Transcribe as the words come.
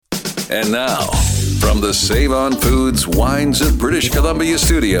And now, from the Save On Foods Wines of British Columbia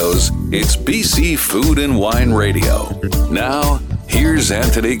studios, it's BC Food and Wine Radio. Now, here's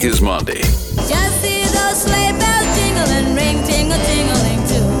Anthony Gismondi. Just see those sleigh bells jingle and ring, tingle, tingling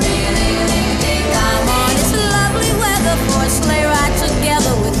too. Come on, it's lovely weather for a sleigh ride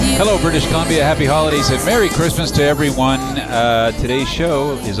together with you. Hello, British Columbia. Happy holidays and Merry Christmas to everyone. Today's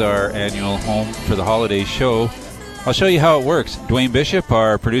show is our annual Home for the Holidays show. I'll show you how it works. Dwayne Bishop,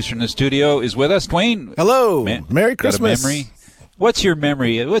 our producer in the studio, is with us. Dwayne. Hello. Merry Got Christmas. a memory? What's your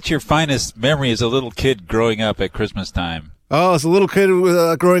memory? What's your finest memory as a little kid growing up at Christmas time? Oh, as a little kid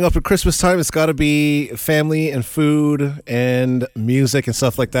growing up at Christmas time, it's got to be family and food and music and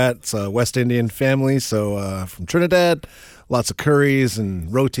stuff like that. It's a West Indian family, so from Trinidad, lots of curries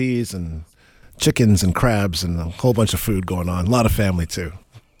and rotis and chickens and crabs and a whole bunch of food going on. A lot of family, too.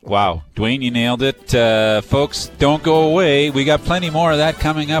 Wow. Dwayne, you nailed it. Folks, don't go away. We got plenty more of that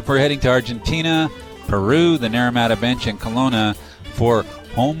coming up. We're heading to Argentina, Peru, the Naramata Bench, and Kelowna for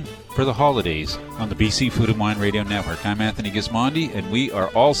Home for the Holidays on the BC Food and Wine Radio Network. I'm Anthony Gismondi, and we are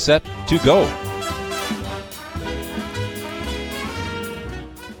all set to go.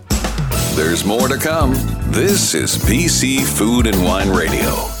 There's more to come. This is BC Food and Wine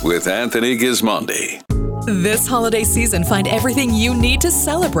Radio with Anthony Gismondi. This holiday season, find everything you need to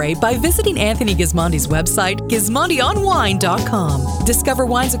celebrate by visiting Anthony Gismondi's website, GismondiOnWine.com. Discover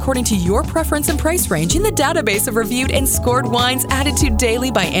wines according to your preference and price range in the database of reviewed and scored wines added to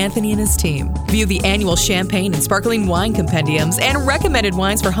daily by Anthony and his team. View the annual champagne and sparkling wine compendiums and recommended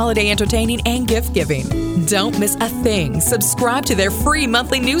wines for holiday entertaining and gift giving. Don't miss a thing. Subscribe to their free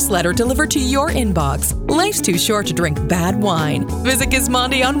monthly newsletter delivered to your inbox. Life's too short to drink bad wine. Visit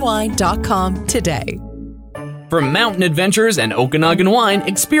GismondiOnWine.com today. From mountain adventures and Okanagan wine,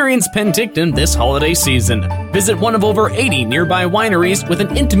 experience Penticton this holiday season. Visit one of over 80 nearby wineries with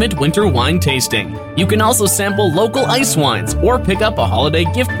an intimate winter wine tasting. You can also sample local ice wines or pick up a holiday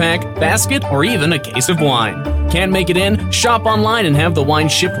gift pack, basket, or even a case of wine. Can't make it in? Shop online and have the wine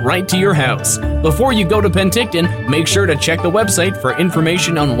shipped right to your house. Before you go to Penticton, make sure to check the website for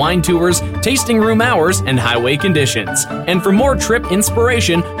information on wine tours, tasting room hours, and highway conditions. And for more trip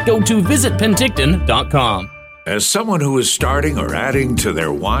inspiration, go to visitpenticton.com. As someone who is starting or adding to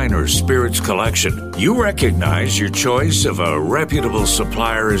their wine or spirits collection, you recognize your choice of a reputable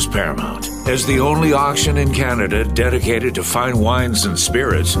supplier is paramount. As the only auction in Canada dedicated to fine wines and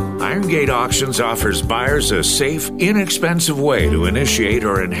spirits, Iron Gate Auctions offers buyers a safe, inexpensive way to initiate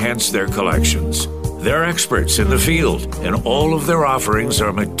or enhance their collections. They're experts in the field, and all of their offerings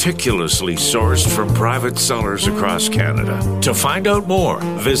are meticulously sourced from private sellers across Canada. To find out more,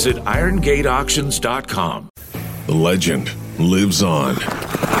 visit IronGateAuctions.com. The legend lives on.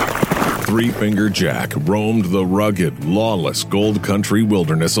 Three Finger Jack roamed the rugged, lawless Gold Country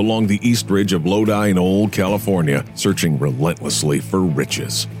wilderness along the east ridge of Lodi in old California, searching relentlessly for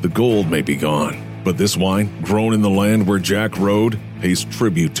riches. The gold may be gone, but this wine, grown in the land where Jack rode, pays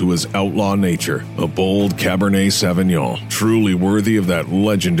tribute to his outlaw nature, a bold Cabernet Sauvignon, truly worthy of that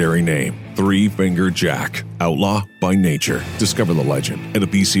legendary name. Three Finger Jack, outlaw by nature. Discover the legend at a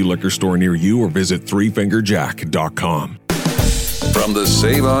BC liquor store near you or visit threefingerjack.com. From the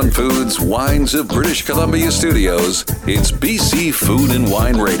Save On Foods Wines of British Columbia studios, it's BC Food and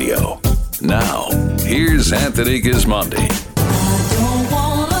Wine Radio. Now, here's Anthony Gismondi.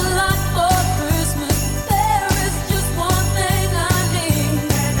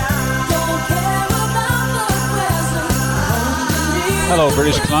 Hello,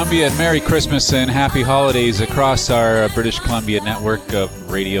 British Columbia, and Merry Christmas and Happy Holidays across our British Columbia network of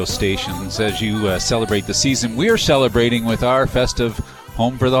radio stations. As you celebrate the season, we are celebrating with our festive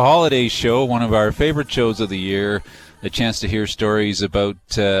Home for the Holidays show, one of our favorite shows of the year, a chance to hear stories about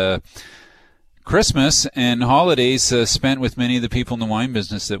Christmas and holidays spent with many of the people in the wine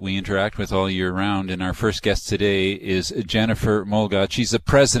business that we interact with all year round. And our first guest today is Jennifer Mulgott. She's the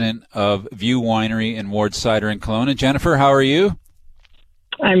president of View Winery and Ward Cider in Kelowna. Jennifer, how are you?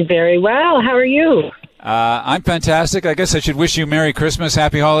 I'm very well. How are you? I'm fantastic. I guess I should wish you Merry Christmas,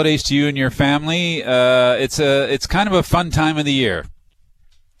 Happy Holidays to you and your family. It's kind of a fun time of the year.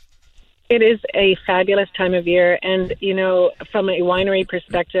 It is a fabulous time of year, and from a winery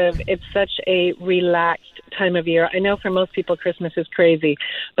perspective, it's such a relaxed time of year. I know for most people Christmas is crazy,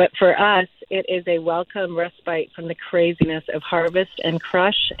 but for us it is a welcome respite from the craziness of harvest and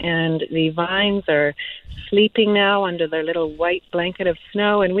crush, and the vines are sleeping now under their little white blanket of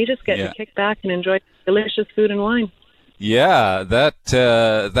snow, and we just get to kick back and enjoy delicious food and wine. Yeah,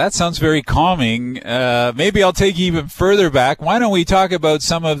 that sounds very calming. Maybe I'll take you even further back. Why don't we talk about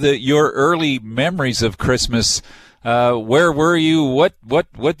some of your early memories of Christmas Where were you?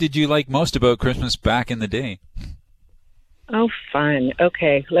 What did you like most about Christmas back in the day? Oh, fun.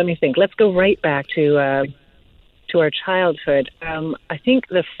 Okay, let me think. Let's go right back to our childhood. I think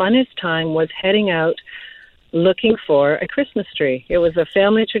the funnest time was heading out looking for a Christmas tree. It was a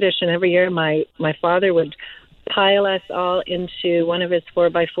family tradition every year. My father would pile us all into one of his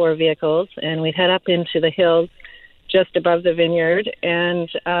 4x4 vehicles, and we'd head up into the hills just above the vineyard and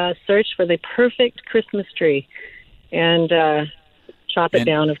search for the perfect Christmas tree and chop it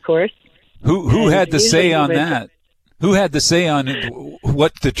down, of course. Who had the say on that? Who had the say on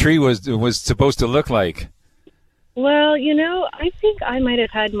what the tree was supposed to look like? Well, I think I might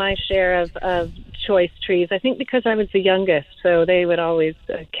have had my share of choice trees. I think because I was the youngest, so they would always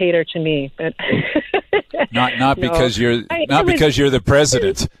cater to me. But not because you're the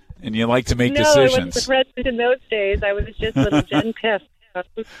president and you like to make decisions. No, I wasn't the president in those days. I was just little Jen Piff.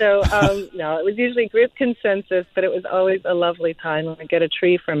 So no, it was usually group consensus, but it was always a lovely time. I get a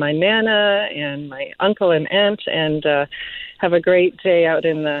tree for my nana and my uncle and aunt, and have a great day out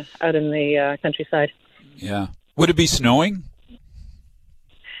in the countryside. Yeah. Would it be snowing?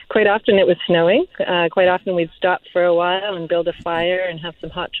 Quite often it was snowing. Quite often we'd stop for a while and build a fire and have some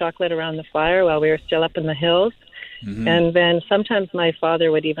hot chocolate around the fire while we were still up in the hills. Mm-hmm. And then sometimes my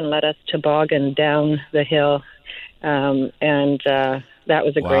father would even let us toboggan down the hill. That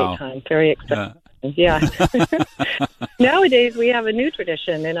was a great time. Very exciting. Yeah. Nowadays we have a new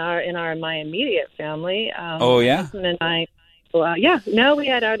tradition in my immediate family. My husband and I. Now we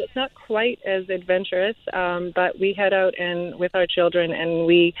head out. It's not quite as adventurous, but we head out and with our children, and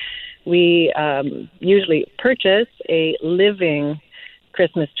we usually purchase a living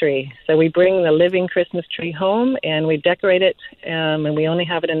Christmas tree. So we bring the living Christmas tree home and we decorate it, and we only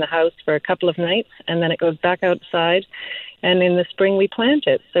have it in the house for a couple of nights, and then it goes back outside. And in the spring we plant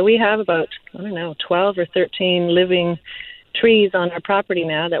it. So we have about 12 or 13 living trees on our property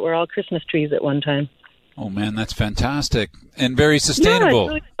now that were all Christmas trees at one time. Oh, man, that's fantastic and very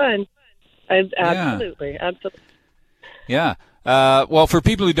sustainable. Yeah, it's really fun. Absolutely. Yeah. Well, for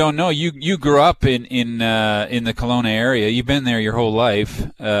people who don't know, you grew up in the Kelowna area. You've been there your whole life.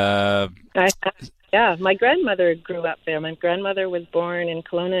 Yeah, my grandmother grew up there. My grandmother was born in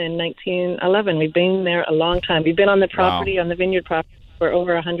Kelowna in 1911. We've been there a long time. We've been on the property, on the vineyard property, for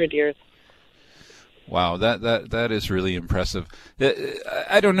over 100 years. Wow, that is really impressive.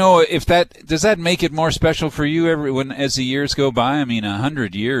 I don't know if does that make it more special for you as the years go by? I mean,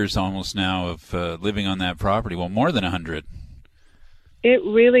 100 years almost now of living on that property. Well, more than 100. It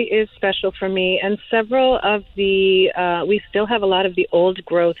really is special for me, and several of we still have a lot of the old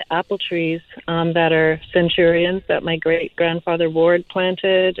growth apple trees that are centurions that my great grandfather Ward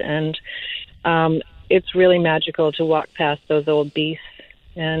planted, and it's really magical to walk past those old beasts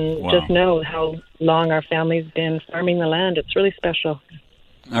and just know how long our family's been farming the land. It's really special.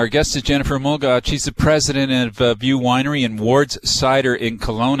 Our guest is Jennifer Mulgott. She's the president of View Winery and Ward's Cider in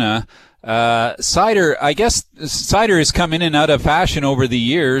Kelowna. Cider, I guess cider has come in and out of fashion over the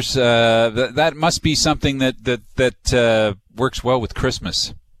years. That must be something that works well with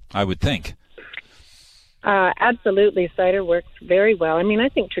Christmas, I would think. Absolutely. Cider works very well. I mean, I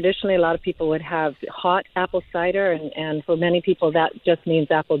think traditionally a lot of people would have hot apple cider, and for many people that just means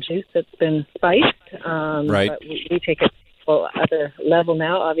apple juice that's been spiced. Right. But we take it to another level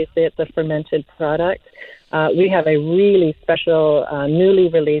now. Obviously, it's a fermented product. We have a really special newly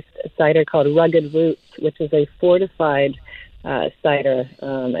released cider called Rugged Roots, which is a fortified cider,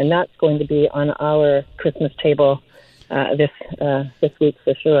 and that's going to be on our Christmas table this week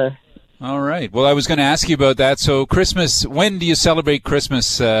for sure. All right. Well, I was going to ask you about that. So Christmas, when do you celebrate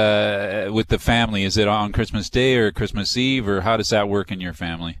Christmas with the family? Is it on Christmas Day or Christmas Eve, or how does that work in your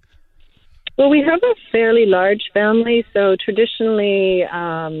family? Well, we have a fairly large family, so traditionally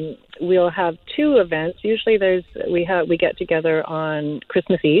we'll have two events. Usually we get together on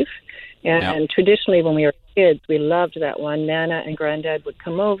Christmas Eve, and traditionally when we were kids, we loved that one. Nana and Granddad would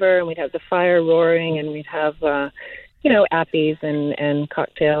come over, and we'd have the fire roaring, and we'd have appies and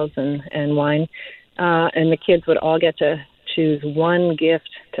cocktails and wine. And the kids would all get to choose one gift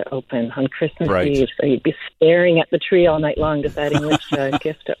to open on Christmas Eve. So you'd be staring at the tree all night long deciding which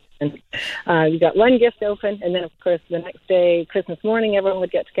gift to open. You got one gift to open, and then, of course, the next day, Christmas morning, everyone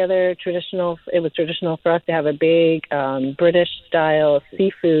would get together. It was traditional for us to have a big British-style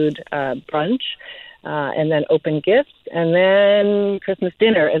seafood brunch. And then open gifts, and then Christmas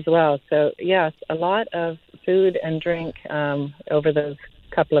dinner as well. So, yes, a lot of food and drink over those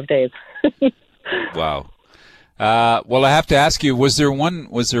couple of days. Wow. Well, I have to ask you: was there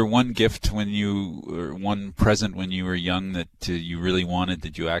one gift or one present when you were young that you really wanted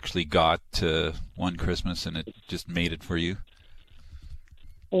that you actually got one Christmas and it just made it for you?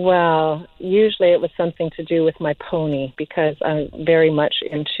 Well, usually it was something to do with my pony because I'm very much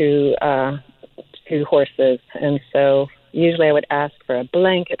into horses, and so usually I would ask for a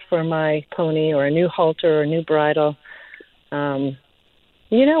blanket for my pony or a new halter or a new bridle. One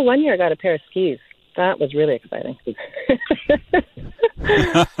year I got a pair of skis. That was really exciting.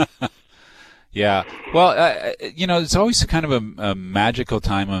 Yeah. Well, it's always kind of a magical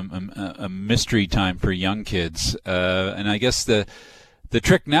time, a mystery time for young kids. And I guess the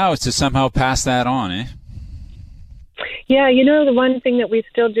trick now is to somehow pass that on, eh? Yeah, the one thing that we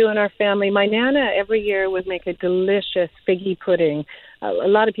still do in our family, my Nana every year would make a delicious figgy pudding. A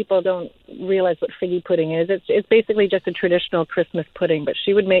lot of people don't realize what figgy pudding is. It's basically just a traditional Christmas pudding, but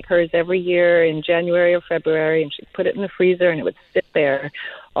she would make hers every year in January or February, and she'd put it in the freezer, and it would sit there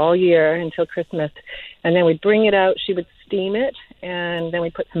all year until Christmas. And then we'd bring it out, she would steam it, and then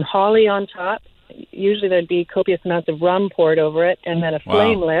we'd put some holly on top. Usually there'd be copious amounts of rum poured over it, and then a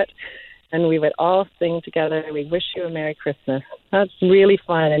flame lit. And we would all sing together, we wish you a Merry Christmas. That's really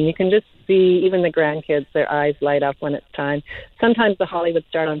fun, and you can just see even the grandkids, their eyes light up when it's time. Sometimes the holly would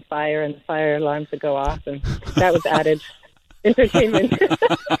start on fire and the fire alarms would go off, and that was added entertainment.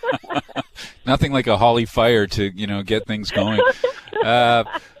 Nothing like a holly fire to, get things going.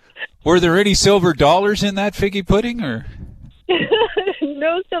 Were there any silver dollars in that figgy pudding, or?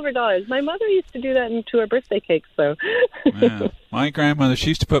 No silver dollars. My mother used to do that into her birthday cakes, though. Yeah. My grandmother, she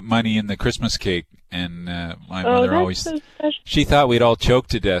used to put money in the Christmas cake, and my mother always, so she thought we'd all choke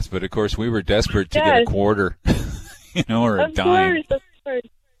to death, but of course we were desperate to get a quarter, or a dime. Of course.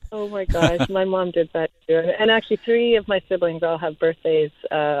 Oh my gosh, my mom did that too. And actually 3 of my siblings all have birthdays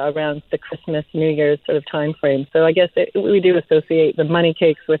around the Christmas, New Year's sort of time frame. So I guess we do associate the money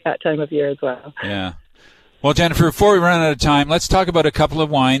cakes with that time of year as well. Yeah. Well, Jennifer, before we run out of time, let's talk about a couple of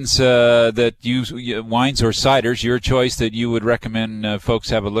wines wines or ciders, your choice, that you would recommend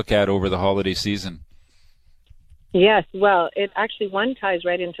folks have a look at over the holiday season. Yes, well, one ties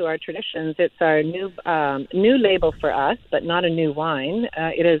right into our traditions. It's our new label for us, but not a new wine.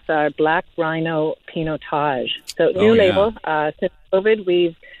 It is our Black Rhino Pinotage. So new label. Since COVID,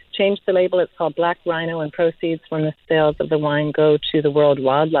 we've changed the label. It's called Black Rhino, and proceeds from the sales of the wine go to the World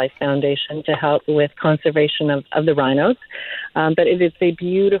Wildlife Foundation to help with conservation of the rhinos. But it is a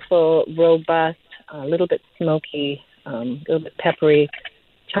beautiful, robust, a little bit smoky, a little bit peppery,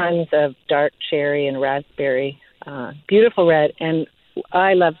 tons of dark cherry and raspberry, beautiful red. And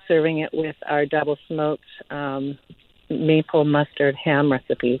I love serving it with our double smoked maple mustard ham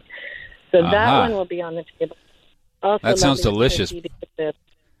recipe. So that one will be on the table. Also, that sounds delicious.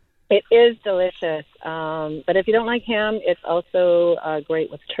 It is delicious, but if you don't like ham, it's also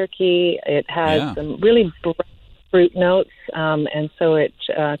great with turkey. It has some really bright fruit notes, and so it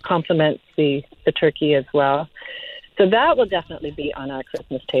complements the turkey as well. So that will definitely be on our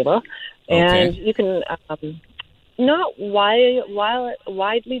Christmas table. And you can, not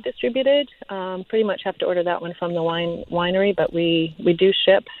widely distributed, pretty much have to order that one from the winery, but we do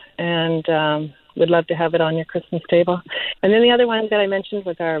ship, and would love to have it on your Christmas table. And then the other one that I mentioned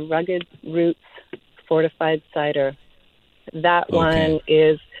was our Rugged Roots Fortified Cider. That one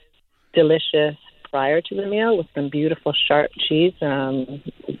is delicious prior to the meal with some beautiful sharp cheese, blue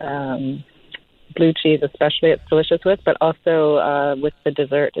cheese especially it's delicious with, but also with the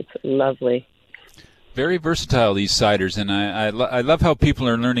dessert it's lovely. Very versatile, these ciders, and I love how people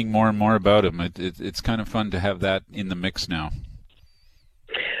are learning more and more about them. It's kind of fun to have that in the mix now.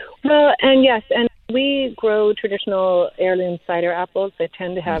 Well, and yes, and we grow traditional heirloom cider apples. They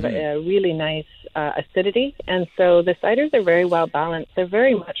tend to have a really nice acidity, and so the ciders are very well balanced. They're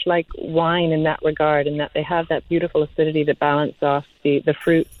very much like wine in that regard, in that they have that beautiful acidity to balance off the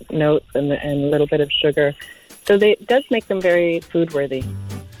fruit notes and a little bit of sugar. So it does make them very food-worthy.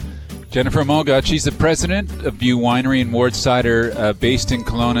 Jennifer Mulgott, she's the president of View Winery and Ward Cider based in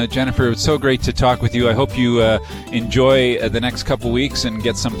Kelowna. Jennifer, it's so great to talk with you. I hope you enjoy the next couple weeks and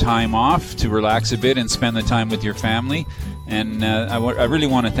get some time off to relax a bit and spend the time with your family. And I really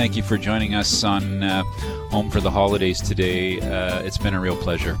want to thank you for joining us on Home for the Holidays today. It's been a real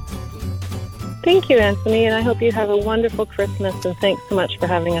pleasure. Thank you, Anthony, and I hope you have a wonderful Christmas, and thanks so much for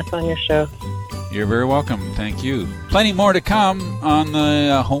having us on your show. You're very welcome. Thank you. Plenty more to come on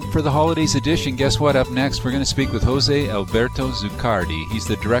the Home for the Holidays edition. Guess what? Up next, we're going to speak with Jose Alberto Zucardi. He's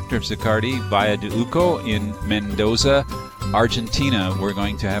the director of Zucardi Valle de Uco in Mendoza, Argentina. We're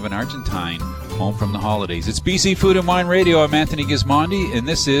going to have an Argentine Home from the Holidays. It's BC Food and Wine Radio. I'm Anthony Gismondi, and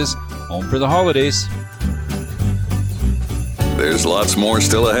this is Home for the Holidays. There's lots more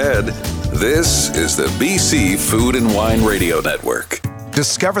still ahead. This is the BC Food and Wine Radio Network.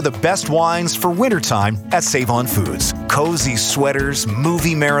 Discover the best wines for wintertime at Save-On Foods. Cozy sweaters,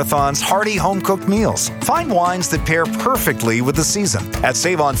 movie marathons, hearty home-cooked meals. Find wines that pair perfectly with the season. At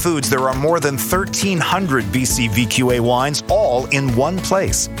Save-On Foods, there are more than 1,300 BC VQA wines all in one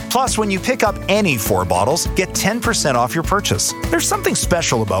place. Plus, when you pick up any 4 bottles, get 10% off your purchase. There's something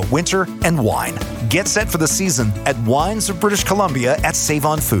special about winter and wine. Get set for the season at Wines of British Columbia at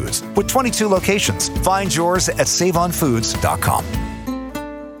Save-On Foods, with 22 locations. Find yours at saveonfoods.com.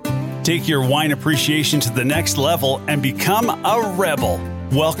 Take your wine appreciation to the next level and become a Rebel.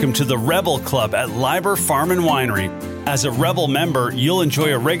 Welcome to the Rebel Club at Liber Farm and Winery. As a Rebel member, you'll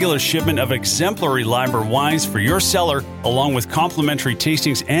enjoy a regular shipment of exemplary Liber wines for your cellar, along with complimentary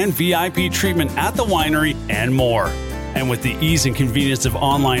tastings and VIP treatment at the winery and more. And with the ease and convenience of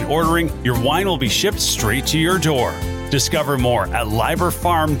online ordering, your wine will be shipped straight to your door. Discover more at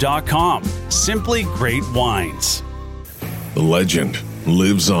liberfarm.com. Simply great wines. The legend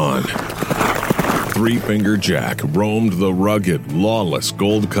lives on. Three-Finger Jack roamed the rugged, lawless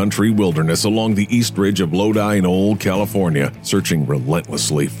Gold Country wilderness along the east ridge of Lodi in old California, searching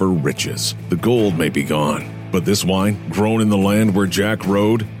relentlessly for riches. The gold may be gone, but this wine, grown in the land where Jack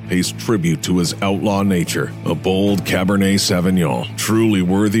rode, pays tribute to his outlaw nature. A bold Cabernet Sauvignon, truly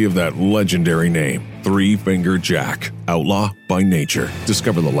worthy of that legendary name. Three-Finger Jack, outlaw by nature.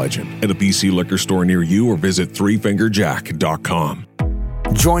 Discover the legend at a BC liquor store near you or visit threefingerjack.com.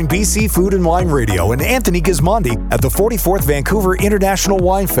 Join BC Food and Wine Radio and Anthony Gismondi at the 44th Vancouver International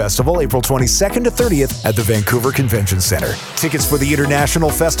Wine Festival, April 22nd to 30th at the Vancouver Convention Center. Tickets for the International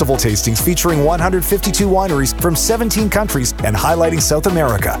Festival tastings featuring 152 wineries from 17 countries and highlighting South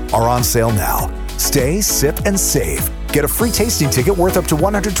America are on sale now. Stay, sip, and save. Get a free tasting ticket worth up to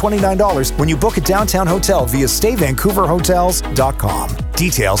 $129 when you book a downtown hotel via stayvancouverhotels.com.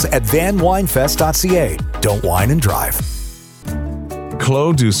 Details at vanwinefest.ca. Don't wine and drive.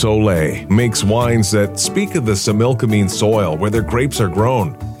 Clos du Soleil makes wines that speak of the Similkameen soil where their grapes are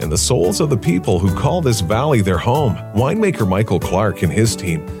grown and the souls of the people who call this valley their home. Winemaker Michael Clark and his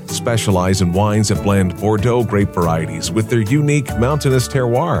team specialize in wines that blend Bordeaux grape varieties with their unique mountainous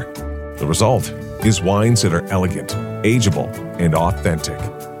terroir. The result is wines that are elegant, ageable, and authentic.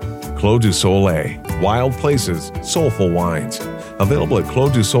 Clos du Soleil, wild places, soulful wines. Available at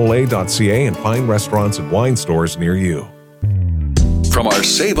closdusoleil.ca and fine restaurants and wine stores near you. From our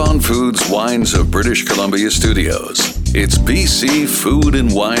Save-On Foods Wines of British Columbia studios, it's BC Food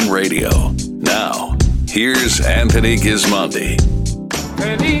and Wine Radio. Now, here's Anthony Gismondi.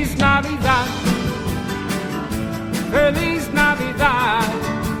 Feliz Navidad, Feliz Navidad,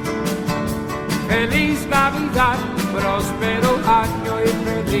 Feliz Navidad, próspero año y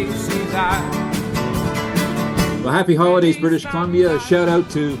felicidad. Well, happy holidays, British Columbia. A shout out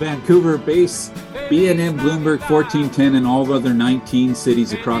to Vancouver base, BNM, Bloomberg, 1410, and all the other 19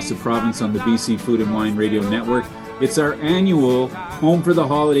 cities across the province on the BC Food and Wine Radio Network. It's our annual Home for the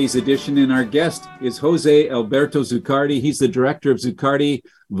Holidays edition, and our guest is Jose Alberto Zucardi. He's the director of Zucardi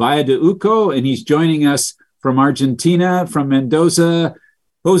Valle de Uco, and he's joining us from Argentina, from Mendoza.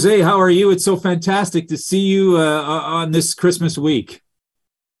 Jose, how are you? It's so fantastic to see you on this Christmas week.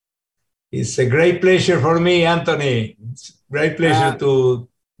 It's a great pleasure for me, Anthony. It's a great pleasure to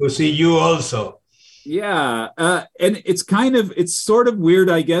see you also. Yeah, and it's sort of weird,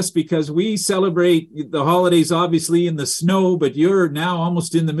 I guess, because we celebrate the holidays obviously in the snow, but you're now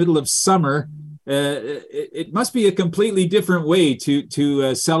almost in the middle of summer. It must be a completely different way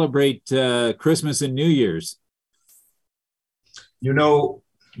to celebrate Christmas and New Year's. You know,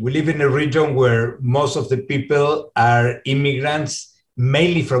 we live in a region where most of the people are immigrants,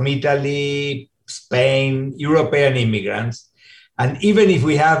 mainly from Italy, Spain, European immigrants. And even if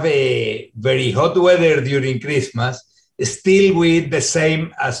we have a very hot weather during Christmas, still we eat the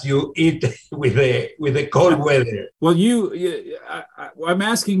same as you eat with the cold weather. Well, I'm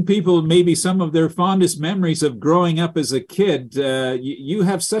asking people maybe some of their fondest memories of growing up as a kid. You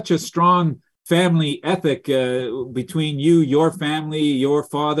have such a strong family ethic between you, your family, your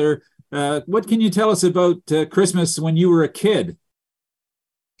father. What can you tell us about Christmas when you were a kid?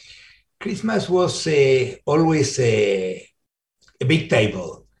 Christmas was always a big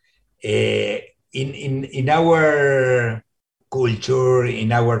table. In our culture,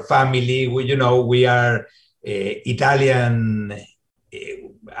 in our family, we are Italian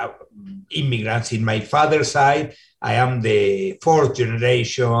immigrants. In my father's side, I am the fourth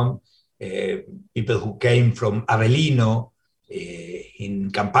generation, people who came from Avellino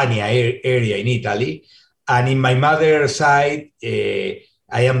in Campania area in Italy. And in my mother's side,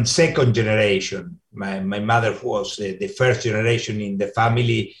 I am second generation. My mother was the first generation in the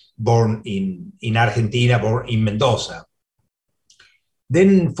family born in Argentina, born in Mendoza.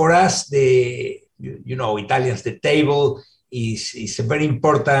 Then for us, Italians, the table is a very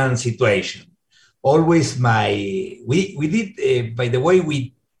important situation. Always we did, by the way,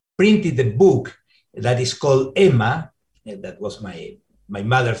 we printed a book that is called Emma, that was my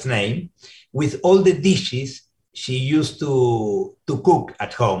mother's name, with all the dishes she used to cook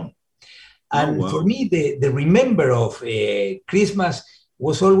at home. And for me, the remember of Christmas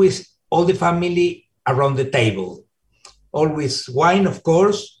was always all the family around the table. Always wine, of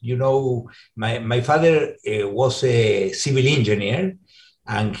course. My father was a civil engineer,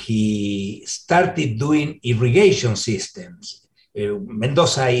 and he started doing irrigation systems.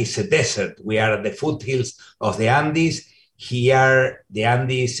 Mendoza is a desert. We are at the foothills of the Andes. Here, the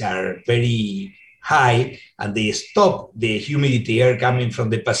Andes are very high, and they stop the humidity air coming from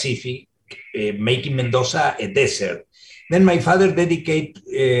the Pacific, making Mendoza a desert. Then my father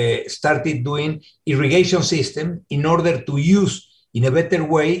started doing irrigation system in order to use in a better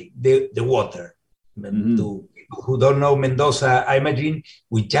way the water. Mm-hmm. To people who don't know Mendoza, I imagine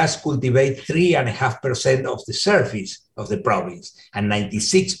we just cultivate 3.5% of the surface of the province, and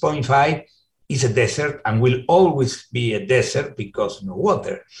 96.5% is a desert and will always be a desert because no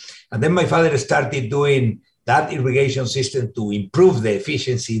water. And then my father started doing that irrigation system to improve the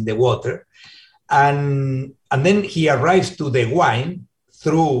efficiency in the water. And then he arrives to the wine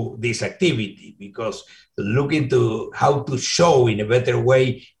through this activity, because looking to how to show in a better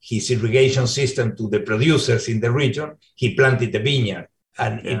way his irrigation system to the producers in the region, he planted a vineyard,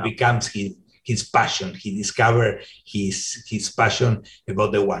 and it becomes his passion. He discovered his passion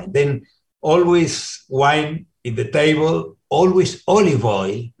about the wine. Then always wine in the table, always olive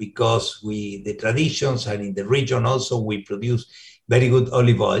oil, because the traditions, and in the region also we produce very good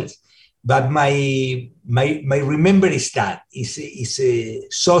olive oils. But my remember is that it's a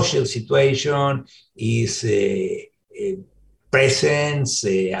social situation, is presents.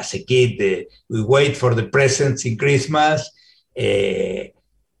 As a kid, we wait for the presents in Christmas, and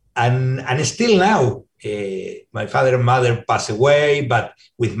still now, my father and mother passed away, but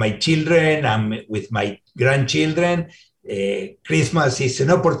with my children and with my grandchildren, Christmas is an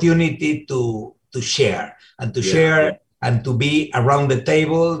opportunity to share and to share. And to be around the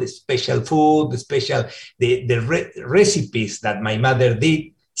table, the special food, the recipes that my mother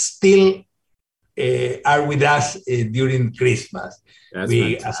did still are with us during Christmas. As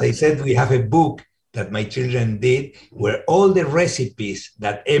I said, we have a book that my children did where all the recipes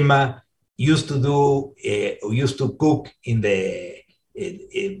that Emma used to do, used to cook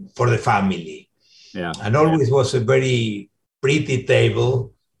for the family. Yeah. And always was a very pretty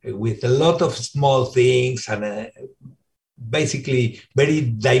table with a lot of small things and basically very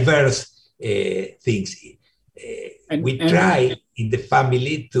diverse things. We try in the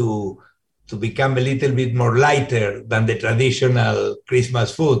family to become a little bit more lighter than the traditional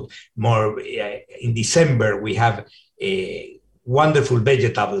Christmas food. More in December, we have wonderful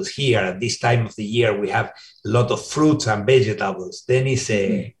vegetables here. At this time of the year, we have a lot of fruits and vegetables. Then it's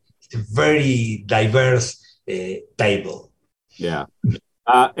a very diverse table. Yeah.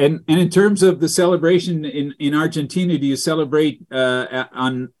 And in terms of the celebration in Argentina, do you celebrate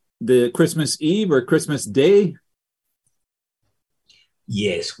on the Christmas Eve or Christmas Day?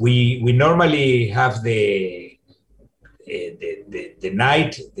 Yes, we normally have the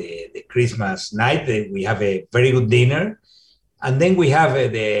night, the Christmas night. We have a very good dinner, and then we have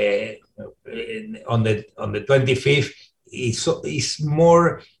on the 25th. It's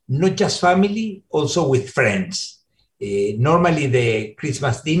more not just family, also with friends. Normally the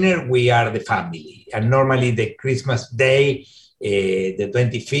Christmas dinner, we are the family. And normally the Christmas day, the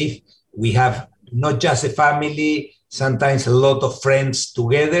 25th, we have not just a family, sometimes a lot of friends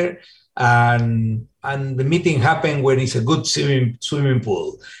together. And the meeting happens when it's a good swimming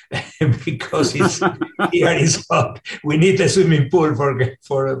pool. Because here is hot. We need a swimming pool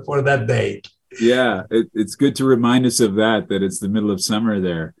for that day. Yeah, it's good to remind us of that it's the middle of summer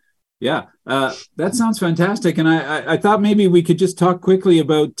there. Yeah, that sounds fantastic. And I thought maybe we could just talk quickly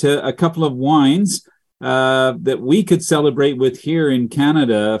about a couple of wines that we could celebrate with here in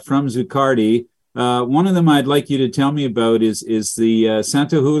Canada from Zuccardi. One of them I'd like you to tell me about is the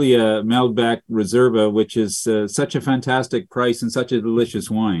Santa Julia Malbec Reserva, which is such a fantastic price and such a delicious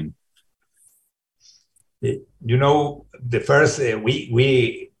wine. The first,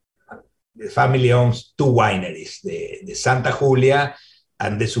 the family owns two wineries, the Santa Julia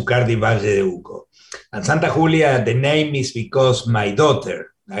and the Zuccardi Valle de Uco. And Santa Julia, the name is because my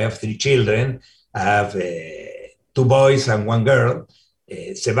daughter, I have 3 children, I have 2 boys and 1 girl.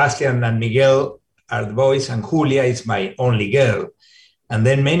 Sebastian and Miguel are the boys, and Julia is my only girl. And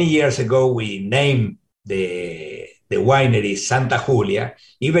then many years ago, we named the winery Santa Julia.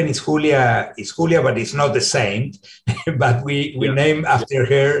 Even it's Julia, but it's not the saint. But we named after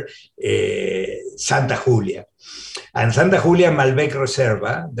her Santa Julia. And Santa Julia Malbec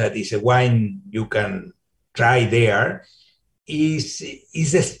Reserva, that is a wine you can try there, is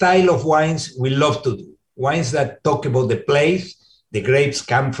the style of wines we love to do. Wines that talk about the place. The grapes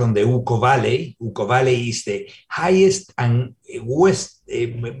come from the Uco Valley. Uco Valley is the highest and west,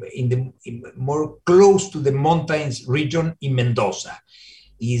 more close to the mountains region in Mendoza.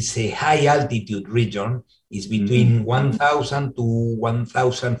 It's a high altitude region. It's between 1,000 to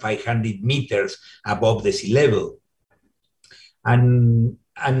 1,500 meters above the sea level. And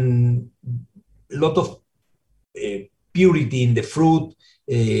a lot of purity in the fruit,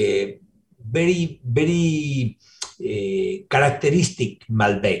 very, very characteristic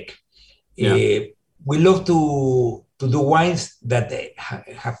Malbec. We love to do wines that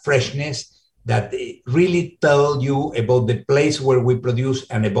have freshness, that really tell you about the place where we produce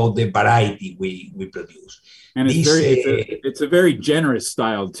and about the variety we produce. And it's a very generous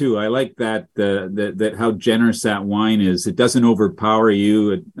style too. I like that how generous that wine is. It doesn't overpower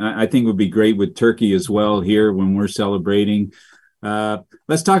you. I think it would be great with turkey as well here when we're celebrating.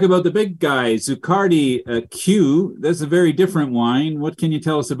 Let's talk about the big guy, Zuccardi Q. That's a very different wine. What can you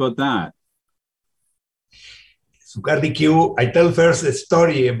tell us about that? Zuccardi Q, I tell first the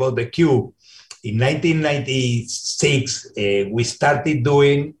story about the Q. In 1996, we started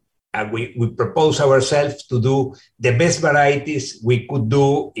doing, we proposed ourselves to do the best varieties we could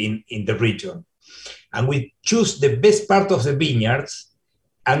do in the region. And we choose the best part of the vineyards,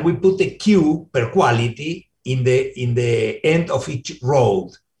 and we put a Q per quality in the end of each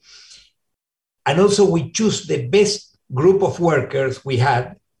road. And also we choose the best group of workers we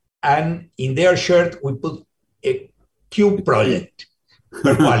had, and in their shirt we put a Q project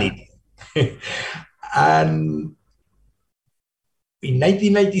per quality. And in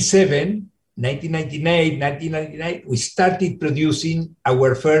 1997, 1998, we started producing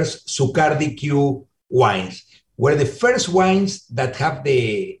our first Zuccardi Q wines. We're the first wines that have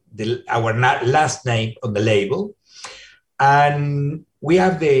our last name on the label. And we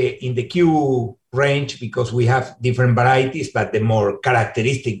have in the Q range, because we have different varieties, but the more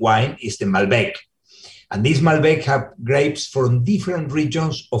characteristic wine is the Malbec. And these Malbec have grapes from different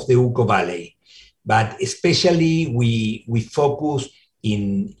regions of the Uco Valley. But especially we focus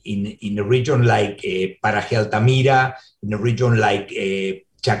in a region like Paraje Altamira, in a region like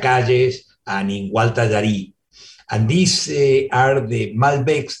Chacalles, and in Gualtallarí. And these are the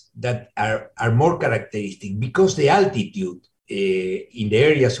Malbecs that are more characteristic because the altitude in the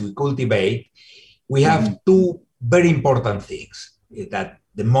areas we cultivate, we have two very important things that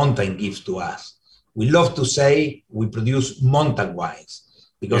the mountain gives to us. We love to say we produce mountain wines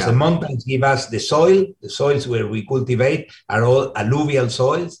because the mountains give us the soil. The soils where we cultivate are all alluvial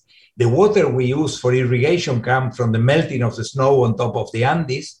soils. The water we use for irrigation comes from the melting of the snow on top of the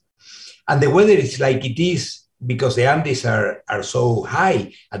Andes. And the weather is like it is because the Andes are so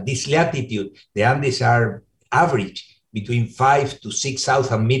high at this latitude. The Andes are average between 5,000 to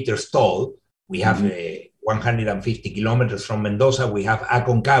 6,000 meters tall. We have 150 kilometers from Mendoza. We have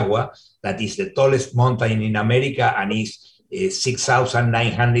Aconcagua, that is the tallest mountain in America and is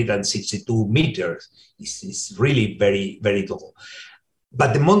 6,962 meters. It's really very, very tall.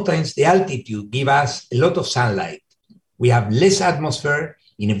 But the mountains, the altitude, give us a lot of sunlight. We have less atmosphere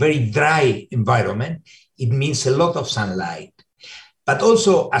in a very dry environment. It means a lot of sunlight. But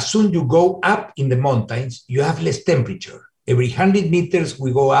also, as soon you go up in the mountains, you have less temperature. Every 100 meters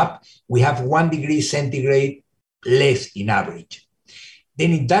we go up, we have 1 degree centigrade less in average.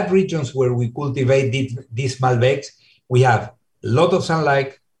 Then in that regions where we cultivate these Malbecs, we have a lot of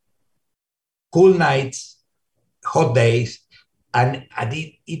sunlight, cool nights, hot days, and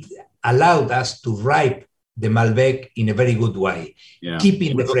it allowed us to ripe the Malbec in a very good way,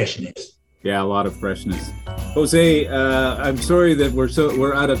 keeping the freshness. Yeah, a lot of freshness. Jose, I'm sorry that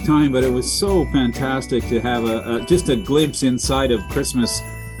we're out of time, but it was so fantastic to have just a glimpse inside of Christmas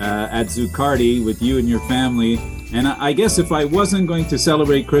at Zuccardi with you and your family. And I guess if I wasn't going to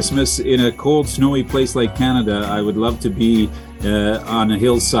celebrate Christmas in a cold, snowy place like Canada, I would love to be on a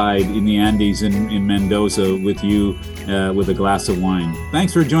hillside in the Andes in Mendoza with you with a glass of wine.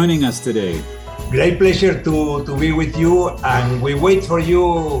 Thanks for joining us today. Great pleasure to be with you, and we wait for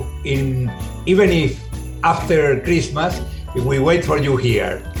you even if after Christmas, we wait for you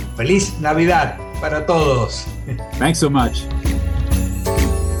here. Feliz Navidad para todos. Thanks so much.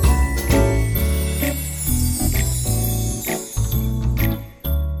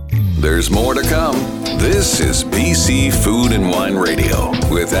 There's more to come. This is BC Food and Wine Radio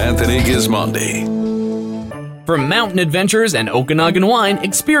with Anthony Gismondi. From mountain adventures and Okanagan wine,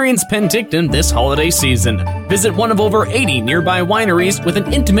 experience Penticton this holiday season. Visit one of over 80 nearby wineries with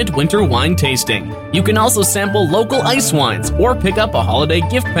an intimate winter wine tasting. You can also sample local ice wines or pick up a holiday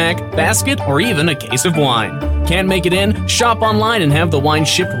gift pack, basket, or even a case of wine. Can't make it in? Shop online and have the wine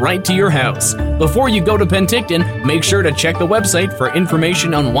shipped right to your house. Before you go to Penticton, make sure to check the website for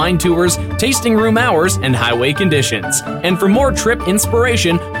information on wine tours, tasting room hours, and highway conditions. And for more trip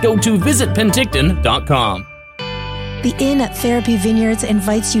inspiration, go to visitpenticton.com. The Inn at Therapy Vineyards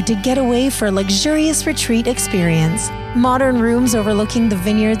invites you to get away for a luxurious retreat experience. Modern rooms overlooking the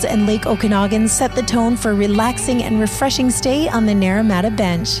vineyards and Lake Okanagan set the tone for a relaxing and refreshing stay on the Naramata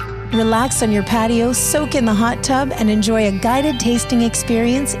Bench. Relax on your patio, soak in the hot tub, and enjoy a guided tasting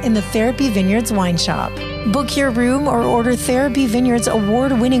experience in the Therapy Vineyards wine shop. Book your room or order Therapy Vineyards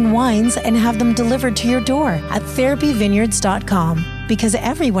award-winning wines and have them delivered to your door at therapyvineyards.com, because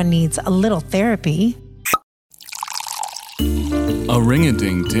everyone needs a little therapy. A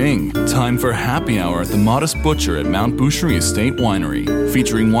ring-a-ding-ding. Time for happy hour at the Modest Butcher at Mount Boucherie Estate Winery.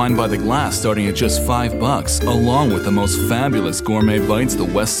 Featuring wine by the glass starting at just $5, along with the most fabulous gourmet bites the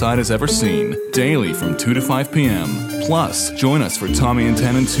West Side has ever seen. Daily from 2 to 5 p.m. Plus, join us for Tommy and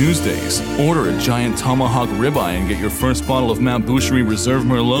Tannen Tuesdays. Order a giant tomahawk ribeye and get your first bottle of Mount Boucherie Reserve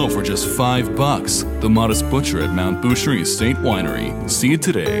Merlot for just $5. The Modest Butcher at Mount Boucherie Estate Winery. See it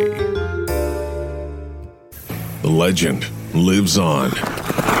today. The legend lives on.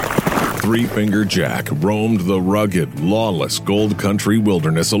 Three Finger Jack roamed the rugged, lawless Gold Country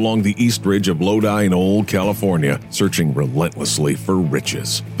wilderness along the east ridge of Lodi in old California, searching relentlessly for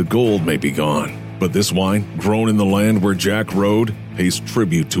riches. The gold may be gone, but this wine, grown in the land where Jack rode, pays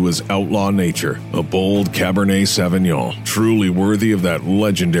tribute to his outlaw nature. A bold Cabernet Sauvignon, truly worthy of that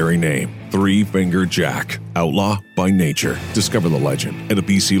legendary name. Three Finger Jack, outlaw by nature. Discover the legend at a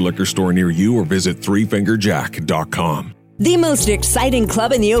BC liquor store near you or visit threefingerjack.com. The most exciting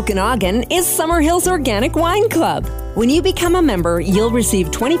club in the Okanagan is Summer Hills Organic Wine Club. When you become a member, you'll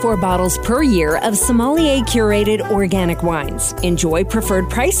receive 24 bottles per year of sommelier-curated organic wines. Enjoy preferred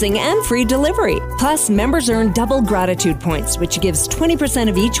pricing and free delivery. Plus, members earn double gratitude points, which gives 20%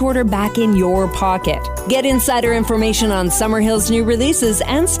 of each order back in your pocket. Get insider information on Summer Hill's new releases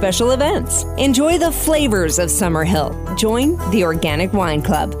and special events. Enjoy the flavors of Summer Hill. Join the Organic Wine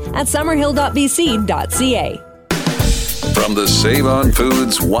Club at summerhill.bc.ca. From the Save On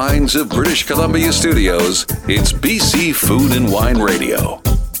Foods Wines of British Columbia studios, it's BC Food and Wine Radio.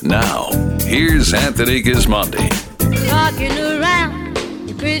 Now, here's Anthony Gismondi. Rocking around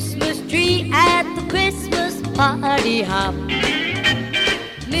the Christmas tree at the Christmas party hop.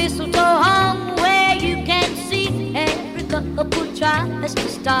 Mistletoe hung where you can see every couple tries to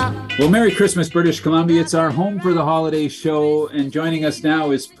stop. Well, Merry Christmas, British Columbia. It's our home for the holiday show. And joining us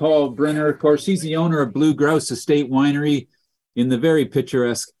now is Paul Brunner. Of course, he's the owner of Blue Grouse Estate Winery in the very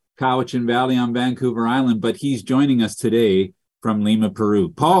picturesque Cowichan Valley on Vancouver Island. But he's joining us today from Lima, Peru.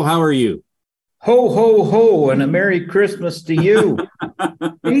 Paul, how are you? Ho, ho, ho, and a Merry Christmas to you.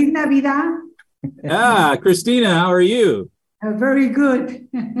 Feliz Navidad. Christina, how are you? Very good.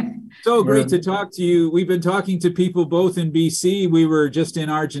 So great to talk to you. We've been talking to people both in BC. We were just in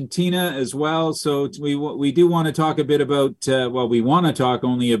Argentina as well. So we do want to talk a bit about, we want to talk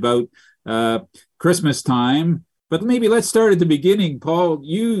only about Christmas time. But maybe let's start at the beginning. Paul,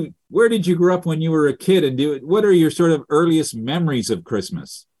 where did you grow up when you were a kid? And what are your sort of earliest memories of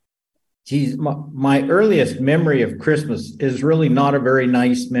Christmas? Geez, my earliest memory of Christmas is really not a very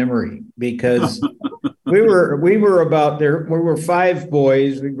nice memory because we were about there. We were five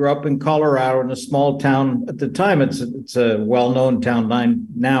boys. We grew up in Colorado in a small town. At the time, it's a well-known town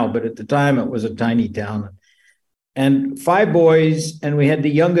now, but at the time it was a tiny town. And five boys, and we had the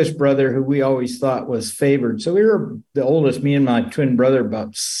youngest brother who we always thought was favored. So we were the oldest, me and my twin brother,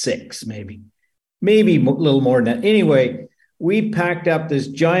 about six, maybe a little more than that. Anyway, we packed up this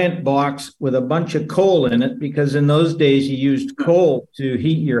giant box with a bunch of coal in it because in those days you used coal to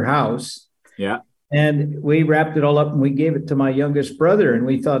heat your house. Yeah. And we wrapped it all up and we gave it to my youngest brother. And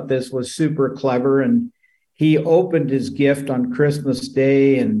we thought this was super clever. And he opened his gift on Christmas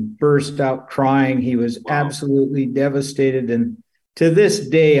Day and burst out crying. He was absolutely devastated. And to this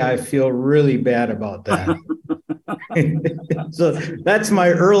day, I feel really bad about that. So that's my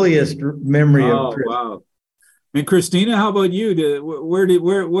earliest memory of Christmas. Wow. And Christina, how about you?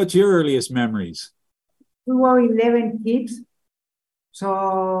 What's your earliest memories? We were 11 kids.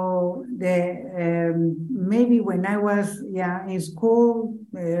 So maybe when I was in school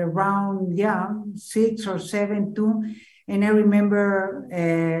around 6 or 7 too, And I remember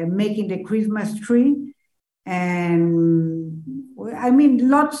making the Christmas tree. And I mean,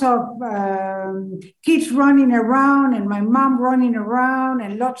 lots of kids running around and my mom running around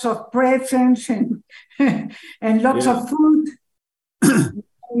and lots of presents and and lots of food.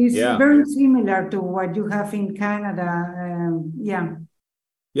 It's very similar to what you have in Canada.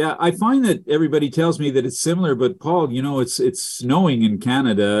 Yeah, I find that everybody tells me that it's similar, but Paul, it's snowing in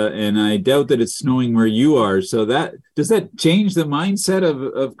Canada, and I doubt that it's snowing where you are. So does that change the mindset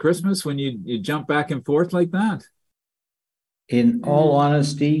of Christmas when you jump back and forth like that? In all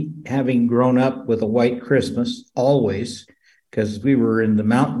honesty, having grown up with a white Christmas always, because we were in the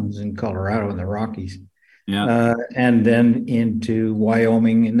mountains in Colorado in the Rockies, and then into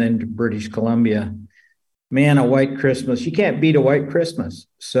Wyoming and then to British Columbia. Man, a white Christmas, you can't beat a white Christmas.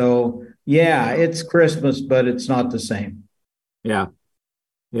 So yeah, it's Christmas, but it's not the same. Yeah.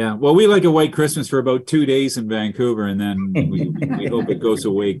 Well, we like a white Christmas for about 2 days in Vancouver, and then we hope it goes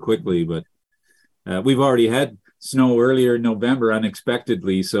away quickly. But we've already had snow earlier in November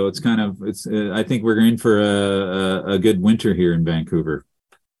unexpectedly, so it's I think we're in for a good winter here in Vancouver.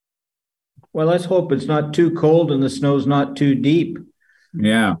 Well, let's hope it's not too cold and the snow's not too deep.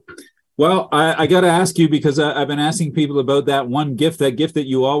 Yeah. Well, I got to ask you, because I've been asking people about that gift that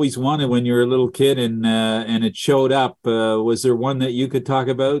you always wanted when you were a little kid, and it showed up. Was there one that you could talk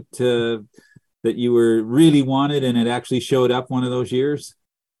about that you were really wanted and it actually showed up one of those years?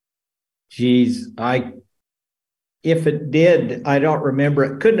 Geez, if it did, I don't remember.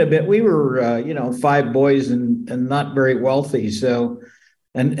 It couldn't have been. We were, 5 boys and not very wealthy, so.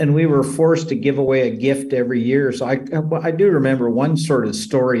 And we were forced to give away a gift every year. So I do remember one sort of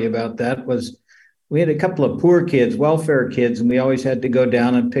story about that was we had a couple of poor kids, welfare kids, and we always had to go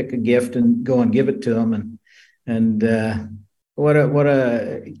down and pick a gift and go and give it to them. And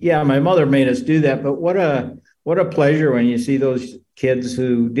my mother made us do that. But what a pleasure when you see those kids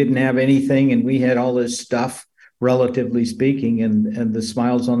who didn't have anything and we had all this stuff, relatively speaking, and the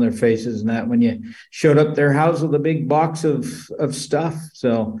smiles on their faces and that when you showed up their house with a big box of stuff.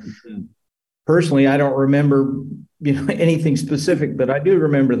 So personally, I don't remember, anything specific, but I do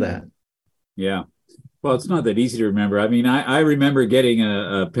remember that. Yeah. Well, it's not that easy to remember. I mean, I remember getting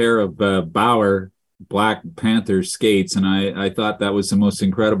a pair of Bauer Black Panther skates, and I thought that was the most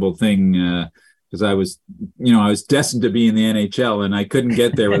incredible thing, because I was destined to be in the NHL, and I couldn't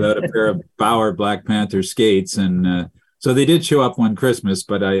get there without a pair of Bauer Black Panther skates. And so they did show up one Christmas,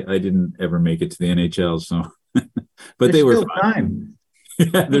 but I didn't ever make it to the NHL. So, but they were still fun. Time.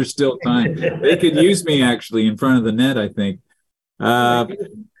 Yeah, there's still time. They could use me actually in front of the net, I think.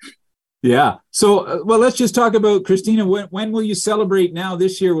 Yeah. So, well, let's just talk about, Christina, when will you celebrate now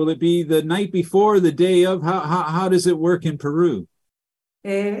this year? Will it be the night before, the day of? How does it work in Peru?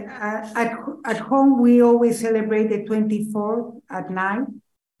 At home, we always celebrate the 24th at night.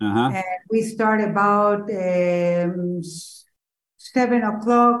 And we start about 7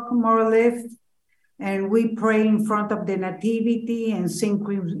 o'clock, more or less. And we pray in front of the Nativity and sing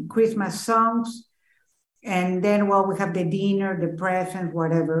Christmas songs. And then, we have the dinner, the presents,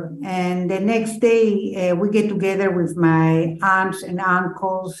 whatever. And the next day, we get together with my aunts and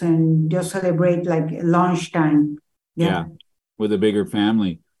uncles and just celebrate like lunchtime. Yeah. With a bigger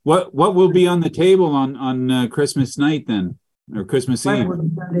family. What will be on the table on Christmas night then, or Christmas Eve? What will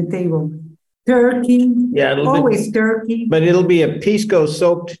be on the table? Turkey. Yeah, always turkey. But it'll be a pisco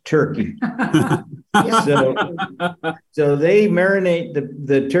soaked turkey. So they marinate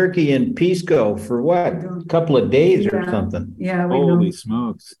the turkey in pisco for what? A couple of days or something. Yeah. Holy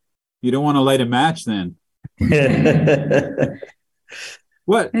smokes! You don't want to light a match then.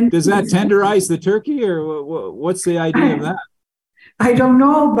 What does that tenderize the turkey, or what's the idea of that? I don't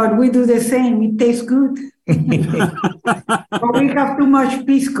know, but we do the same. It tastes good. But we have too much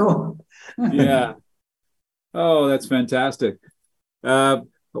pisco. Yeah. Oh, that's fantastic.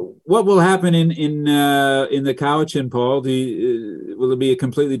 What will happen in the Cowichan, Paul? Will it be a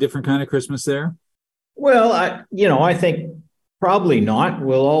completely different kind of Christmas there? Well, I think probably not.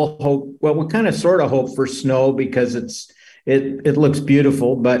 We'll all hope. Well, we kind of sort of hope for snow because it looks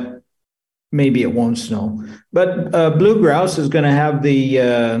beautiful, but maybe it won't snow. But Blue Grouse is going to have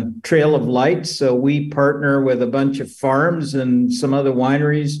the Trail of Lights. So we partner with a bunch of farms and some other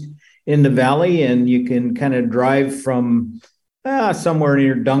wineries in the valley, and you can kind of drive from somewhere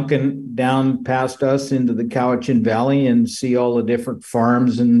near Duncan down past us into the Cowichan Valley and see all the different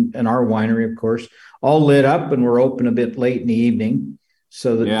farms and our winery, of course, all lit up, and we're open a bit late in the evening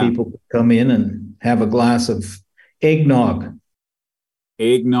so that people can come in and have a glass of eggnog.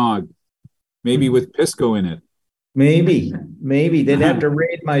 Eggnog. Maybe with pisco in it. Maybe. They'd have to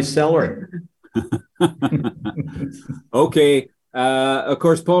raid my cellar. Okay. Of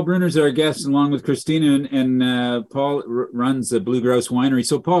course, Paul Brunner's our guest, along with Christina, and Paul runs the Blue Grouse Winery.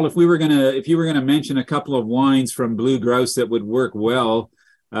 So, Paul, if you were gonna mention a couple of wines from Blue Grouse that would work well,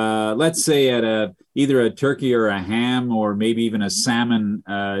 let's say at either a turkey or a ham, or maybe even a salmon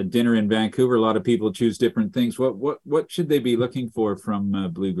dinner in Vancouver. A lot of people choose different things. What should they be looking for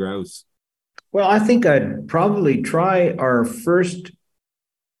from Blue Grouse? Well, I think I'd probably try our first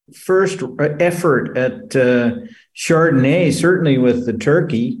effort at Chardonnay, certainly with the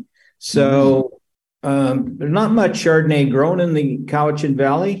turkey. So there's not much Chardonnay grown in the Cowichan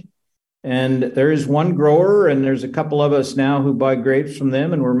Valley, and there is one grower, and there's a couple of us now who buy grapes from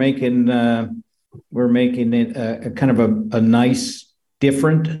them, and we're making it a kind of a nice,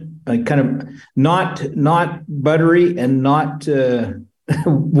 different, kind of not buttery and not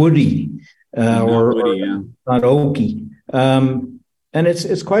woody, not oaky. And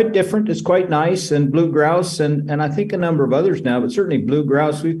it's quite different. It's quite nice. And Blue Grouse, and I think a number of others now, but certainly Blue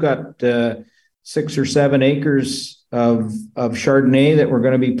Grouse, we've got 6 or 7 acres of Chardonnay that we're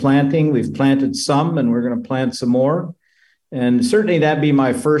going to be planting. We've planted some, and we're going to plant some more. And certainly that'd be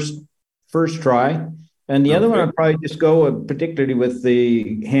my first try. And the other one, I'd probably just go, particularly with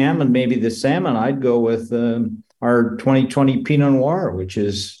the ham and maybe the salmon, I'd go with our 2020 Pinot Noir, which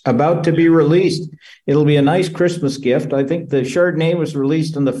is about to be released. It'll be a nice Christmas gift. I think the Chardonnay was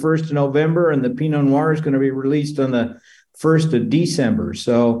released on the 1st of November, and the Pinot Noir is going to be released on the 1st of December.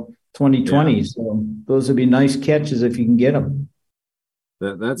 So 2020. Yeah. So those would be nice catches if you can get them.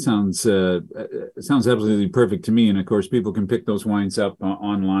 That sounds absolutely perfect to me. And of course, people can pick those wines up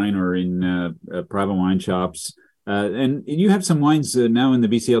online or in private wine shops. And you have some wines now in the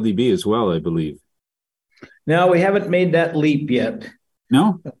BCLDB as well, I believe. No, we haven't made that leap yet.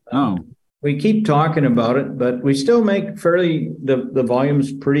 No? Oh. We keep talking about it, but we still make the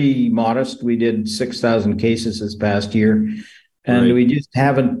volume's pretty modest. We did 6,000 cases this past year. And we just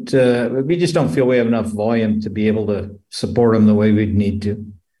haven't, we just don't feel we have enough volume to be able to support them the way we'd need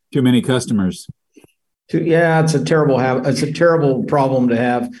to. Too many customers. Yeah, it's a terrible problem to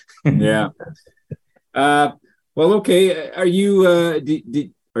have. Yeah. Well, okay. Are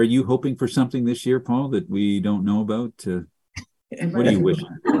you hoping for something this year, Paul, that we don't know about? What do you wish?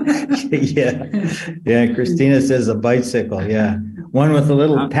 Yeah. Christina says a bicycle. Yeah, one with the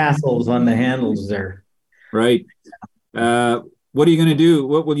little tassels on the handles there. Right. What are you going to do?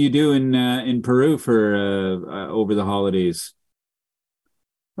 What will you do in Peru for over the holidays?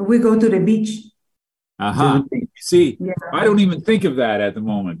 We go to the beach. See, yeah. I don't even think of that at the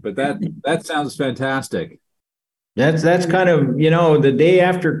moment, but that sounds fantastic. That's kind of, the day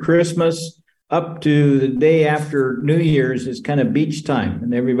after Christmas up to the day after New Year's is kind of beach time,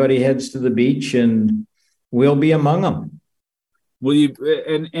 and everybody heads to the beach, and we'll be among them. Will you?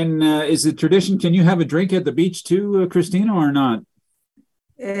 And is it tradition? Can you have a drink at the beach too, Christina, or not?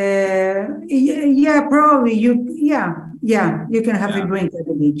 Yeah, probably. You can have a drink at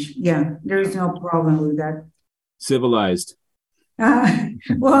the beach. Yeah, there is no problem with that. Civilized.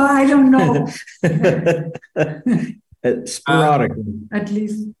 Well, I don't know. Sporadically, at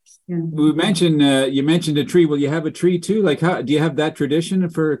least. Yeah. We mentioned you mentioned a tree. Will you have a tree too? Like, how do you have that tradition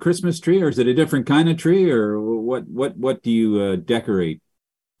for a Christmas tree, or is it a different kind of tree, or what do you decorate?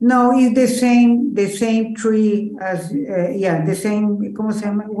 No, it's the same tree as the same. ¿Cómo se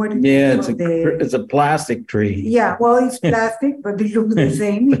llama? It's a plastic tree. Yeah, well, it's plastic, but it looks the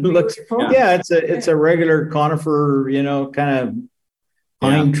same. It's a regular conifer, kind of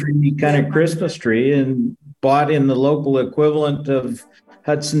pine tree, kind of Christmas tree, and bought in the local equivalent of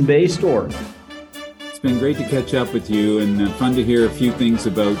Hudson Bay store. It's been great to catch up with you, and fun to hear a few things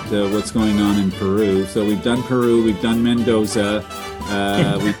about what's going on in Peru. So we've done Peru, we've done Mendoza,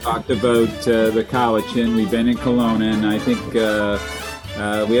 we talked about the Cowichan, we've been in Kelowna, and I think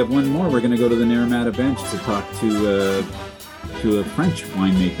we have one more. We're going to go to the Naramata Bench to talk to a French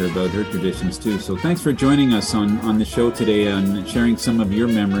winemaker about her traditions too. So thanks for joining us on the show today and sharing some of your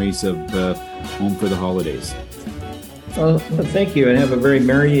memories of home for the holidays. Well, thank you, and have a very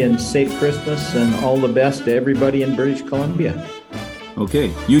merry and safe Christmas, and all the best to everybody in British Columbia.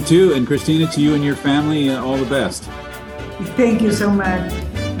 Okay, you too, and Christina, to you and your family, all the best. Thank you so much.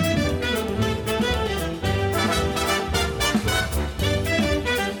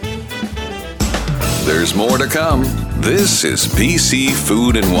 There's more to come. This is BC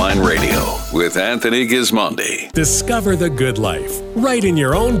Food and Wine Radio with Anthony Gismondi. Discover the good life right in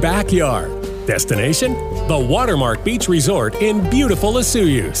your own backyard. Destination? The Watermark Beach Resort in beautiful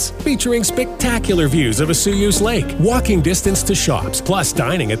Osoyoos, featuring spectacular views of Osoyoos Lake, walking distance to shops, plus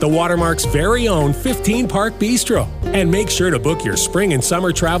dining at the Watermark's very own 15-park bistro. And make sure to book your spring and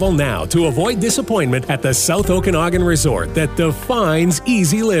summer travel now to avoid disappointment at the South Okanagan Resort that defines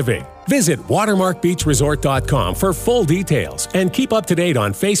easy living. Visit watermarkbeachresort.com for full details and keep up to date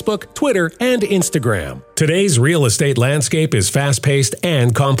on Facebook, Twitter, and Instagram. Today's real estate landscape is fast-paced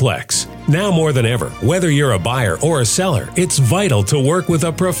and complex. Now more than ever, whether you're a buyer or a seller, it's vital to work with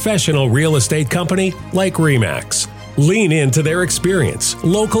a professional real estate company like RE/MAX. Lean into their experience,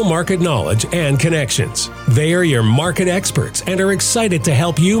 local market knowledge, and connections. They are your market experts and are excited to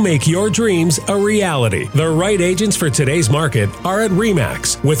help you make your dreams a reality. The right agents for today's market are at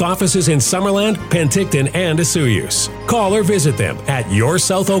RE/MAX, with offices in Summerland, Penticton, and Osoyoos. Call or visit them at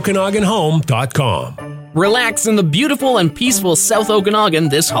yoursouthokanagaNhome.com. Relax in the beautiful and peaceful South Okanagan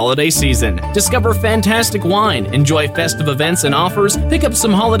this holiday season. Discover fantastic wine, enjoy festive events and offers, pick up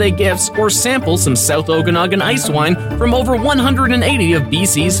some holiday gifts, or sample some South Okanagan ice wine from over 180 of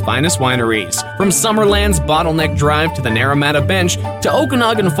BC's finest wineries. From Summerland's Bottleneck Drive to the Naramata Bench to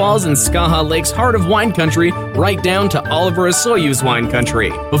Okanagan Falls and Skaha Lake's heart of wine country, right down to Oliver Osoyoos wine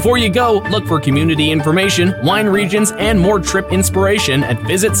country. Before you go, look for community information, wine regions, and more trip inspiration at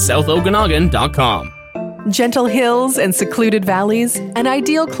visitsouthookanagan.com. Gentle hills and secluded valleys, an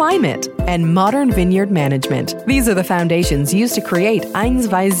ideal climate, and modern vineyard management. These are the foundations used to create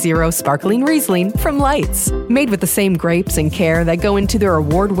Einsweis Zero Sparkling Riesling from Lights. Made with the same grapes and care that go into their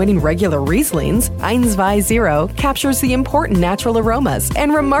award-winning regular Rieslings, Einsweis Zero captures the important natural aromas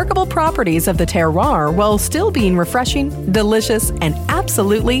and remarkable properties of the terroir while still being refreshing, delicious, and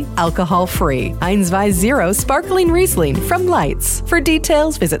absolutely alcohol-free. Einsweis Zero Sparkling Riesling from Lights. For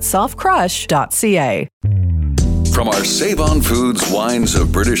details, visit softcrush.ca. From our Save On Foods Wines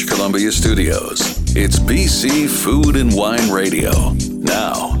of British Columbia studios, it's BC Food and Wine Radio.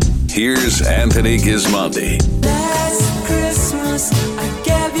 Now, here's Anthony Gismondi. Last Christmas, I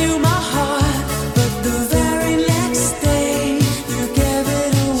gave you my heart, but the very next day, you gave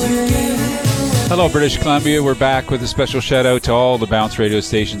it away. Hello, British Columbia. We're back with a special shout out to all the Bounce radio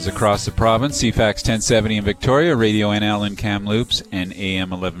stations across the province. CFAX 1070 in Victoria, Radio NL in Kamloops, and AM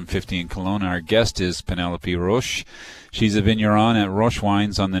 1150 in Kelowna. Our guest is Penelope Roche. She's a vigneron at Roche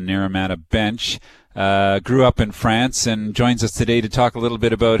Wines on the Naramata Bench. Grew up in France and joins us today to talk a little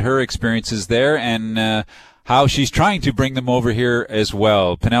bit about her experiences there and how she's trying to bring them over here as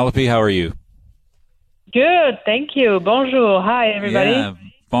well. Penelope, how are you? Good, thank you. Bonjour. Hi, everybody. Yeah.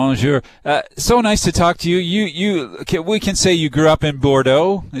 Bonjour. So nice to talk to you. We can say you grew up in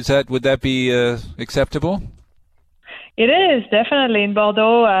Bordeaux. Would that be acceptable? It is definitely in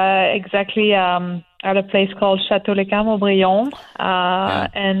Bordeaux. Exactly at a place called Château Les Carmes-Aubryon.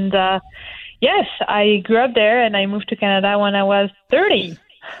 And yes, I grew up there, and I moved to Canada when I was 30.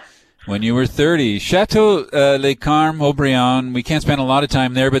 When you were 30. Château Les Carmes-Aubryon, we can't spend a lot of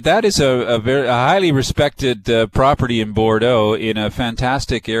time there, but that is a highly respected property in Bordeaux in a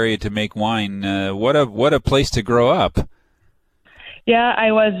fantastic area to make wine. What a place to grow up. Yeah,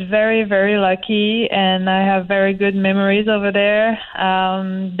 I was very, very lucky, and I have very good memories over there.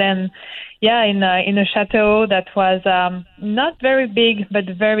 Then, yeah, in a chateau that was not very big, but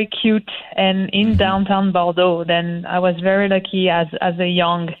very cute, and in downtown Bordeaux. Then I was very lucky as a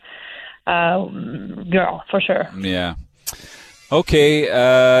young girl, for sure. Yeah. Okay,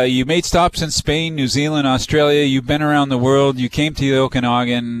 you made stops in Spain, New Zealand, Australia. You've been around the world. You came to the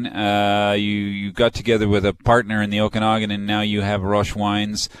Okanagan. You got together with a partner in the Okanagan, and now you have Roche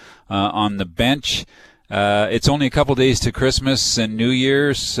Wines on the bench. It's only a couple days to Christmas and New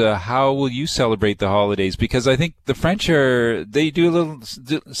Year's. How will you celebrate the holidays? Because I think the French they do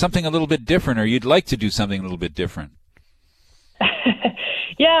something a little bit different, or you'd like to do something a little bit different.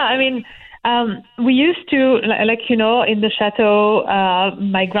 Yeah, I mean, we used to, in the chateau,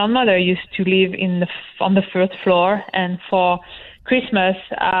 my grandmother used to live on the first floor, and for Christmas,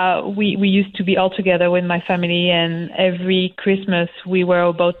 we used to be all together with my family, and every Christmas we were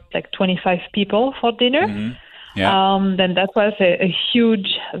about 25 people for dinner. Mm-hmm. Yeah. Then that was a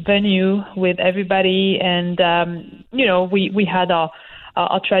huge venue with everybody, and we had our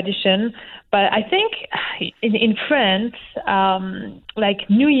tradition. But I think in France,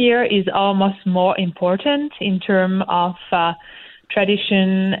 New Year is almost more important in terms of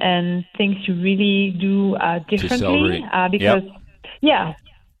tradition and things you really do differently. Because, yeah.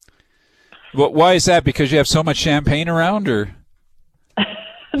 Well, why is that? Because you have so much champagne around, or?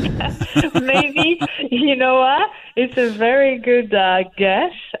 Maybe. You know what? It's a very good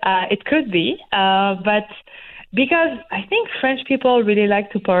guess. It could be. But Because I think French people really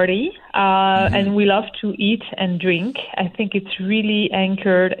like to party, and we love to eat and drink. I think it's really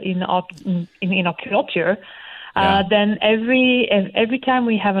anchored in our culture. Then every time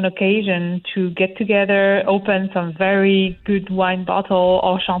we have an occasion to get together, open some very good wine bottle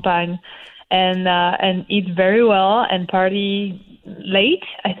or champagne, and eat very well and party late,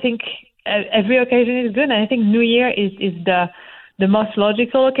 I think every occasion is good. And I think New Year is the most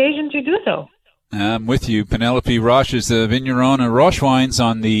logical occasion to do so. I'm with you. Penelope Roche is the vigneron of Roche Wines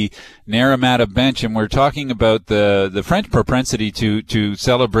on the Naramata bench, and we're talking about the French propensity to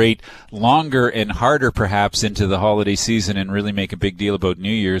celebrate longer and harder perhaps into the holiday season and really make a big deal about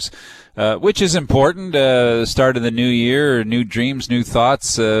New Year's, which is important. The start of the new year, new dreams, new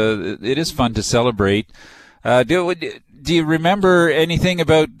thoughts. It is fun to celebrate. Do you remember anything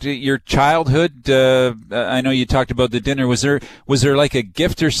about your childhood? I know you talked about the dinner. Was there like a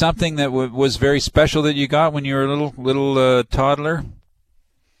gift or something that was very special that you got when you were a little toddler?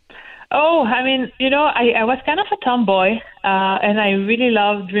 Oh, I mean, I was kind of a tomboy, and I really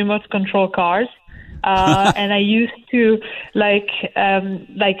loved remote control cars. And I used to like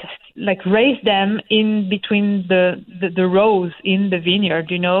race them in between the rows in the vineyard,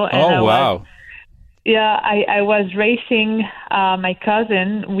 And wow. I was racing my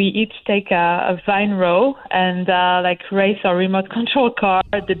cousin. We each take a vine row and race our remote control car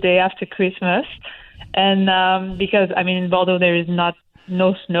the day after Christmas. And because in Bordeaux there is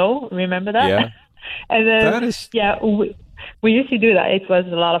no snow. Remember that? Yeah. And then we used to do that. It was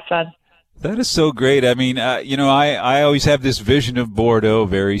a lot of fun. That is so great. I mean, I always have this vision of Bordeaux,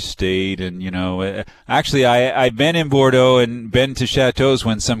 very staid. And, actually, I've been in Bordeaux and been to chateaus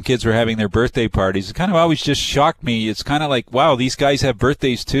when some kids were having their birthday parties. It kind of always just shocked me. It's kind of like, wow, these guys have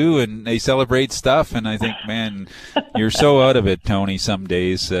birthdays too, and they celebrate stuff. And I think, man, you're so out of it, Tony, some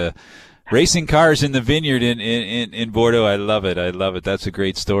days. Racing cars in the vineyard in Bordeaux, I love it. I love it. That's a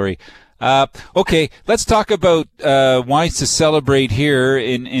great story. Okay, let's talk about wines to celebrate here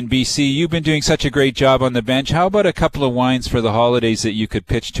in BC. You've been doing such a great job on the bench. How about a couple of wines for the holidays that you could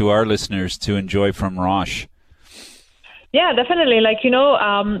pitch to our listeners to enjoy from Roche? Yeah, definitely.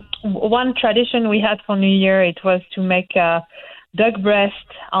 One tradition we had for New Year, it was to make duck breast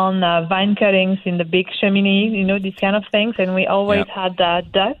on vine cuttings in the big cheminée, these kind of things. And we always had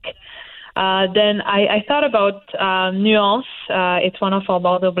duck. Then I thought about Nuance. It's one of our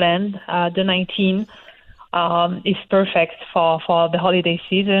Bordeaux blend. The 19 is perfect for the holiday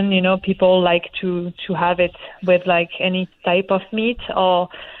season. People like to have it with any type of meat or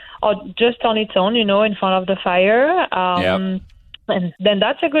just on its own, in front of the fire. And then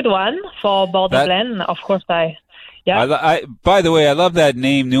that's a good one for Bordeaux blend. Of course, by the way, I love that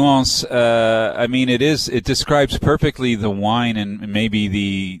name, Nuance. It describes perfectly the wine and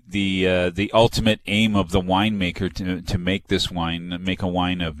maybe the ultimate aim of the winemaker to make this wine, make a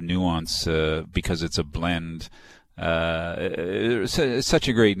wine of nuance, because it's a blend. It's such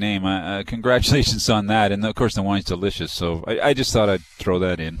a great name. Congratulations on that. And of course the wine's delicious. So I just thought I'd throw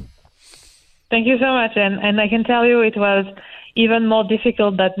that in. Thank you so much. And I can tell you it was even more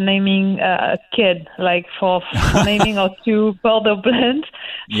difficult than naming a kid, for naming our two Bordeaux blends,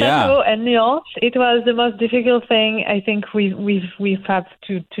 Chateau and Nuance. It was the most difficult thing I think we've had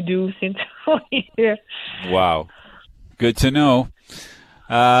to do since we're here. Wow, good to know.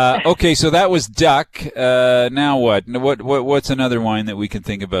 Okay, so that was duck. Now what? What's another wine that we can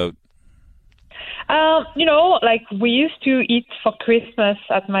think about? We used to eat for Christmas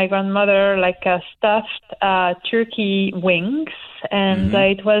at my grandmother, stuffed turkey wings. And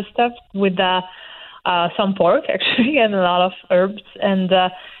it was stuffed with some pork, actually, and a lot of herbs. And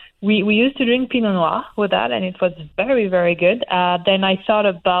we used to drink Pinot Noir with that, and it was very, very good. Then I thought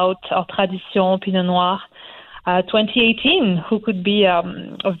about our Tradition Pinot Noir 2018, who could be a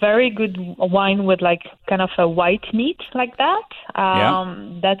very good wine with kind of a white meat like that.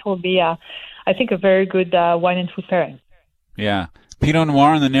 That will be I think a very good wine and food pairing. Yeah. Pinot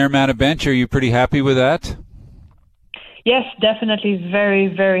Noir on the Naramata bench, are you pretty happy with that? Yes, definitely very,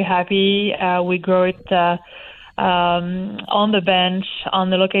 very happy. We grow it on the bench, on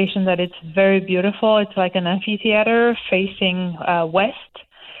the location that it's very beautiful. It's like an amphitheater facing west.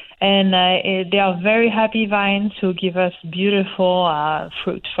 And they are very happy vines who give us beautiful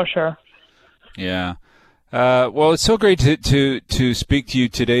fruit, for sure. Yeah. Well, it's so great to speak to you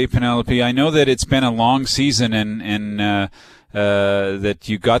today, Penelope. I know that it's been a long season and that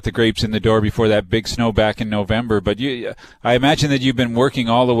you got the grapes in the door before that big snow back in November. But I imagine that you've been working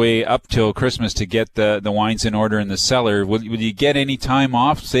all the way up till Christmas to get the wines in order in the cellar. Will you get any time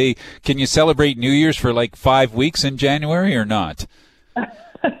off? Can you celebrate New Year's for 5 weeks in January or not?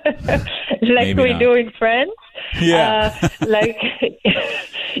 like Maybe we not. do in France. Yeah. Like,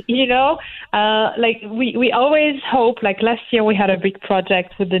 like we always hope, like last year we had a big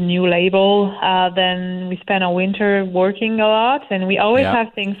project with the new label. Then we spent our winter working a lot, and we always Yeah.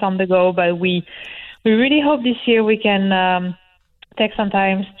 have things on the go, but we really hope this year we can take some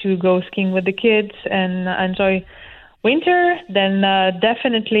time to go skiing with the kids and enjoy winter. Then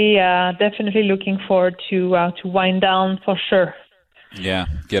definitely looking forward to wind down for sure. Yeah,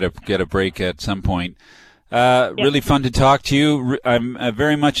 get a break at some point. Really fun to talk to you. I'm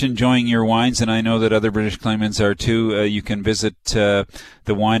very much enjoying your wines, and I know that other British Columbians are too. You can visit the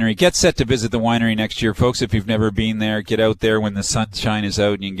winery. Get set to visit the winery next year, folks. If you've never been there, get out there when the sunshine is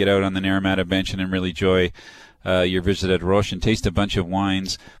out, and you can get out on the Naramata bench and really enjoy your visit at Roche and taste a bunch of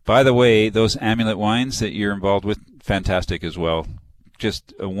wines. By the way, those Amulet wines that you're involved with, fantastic as well.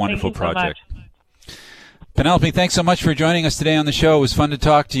 Just a wonderful Thank you so project. Penelope, thanks so much for joining us today on the show. It was fun to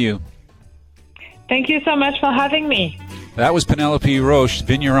talk to you. Thank you so much for having me. That was Penelope Roche,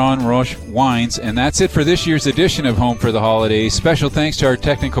 Vigneron Roche Wines, and that's it for this year's edition of Home for the Holidays. Special thanks to our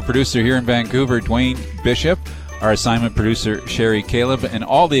technical producer here in Vancouver, Dwayne Bishop, our assignment producer, Sherry Caleb, and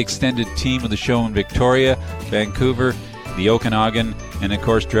all the extended team of the show in Victoria, Vancouver, the Okanagan, and, of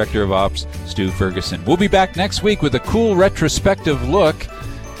course, Director of Ops, Stu Ferguson. We'll be back next week with a cool retrospective look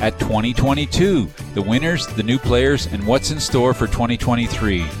at 2022, the winners, the new players, and what's in store for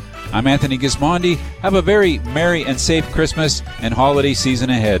 2023. I'm Anthony Gismondi. Have a very merry and safe Christmas and holiday season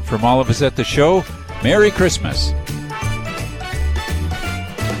ahead. From all of us at the show, Merry Christmas.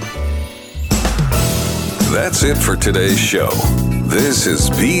 That's it for today's show. This is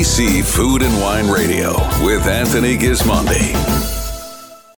BC Food and Wine Radio with Anthony Gismondi.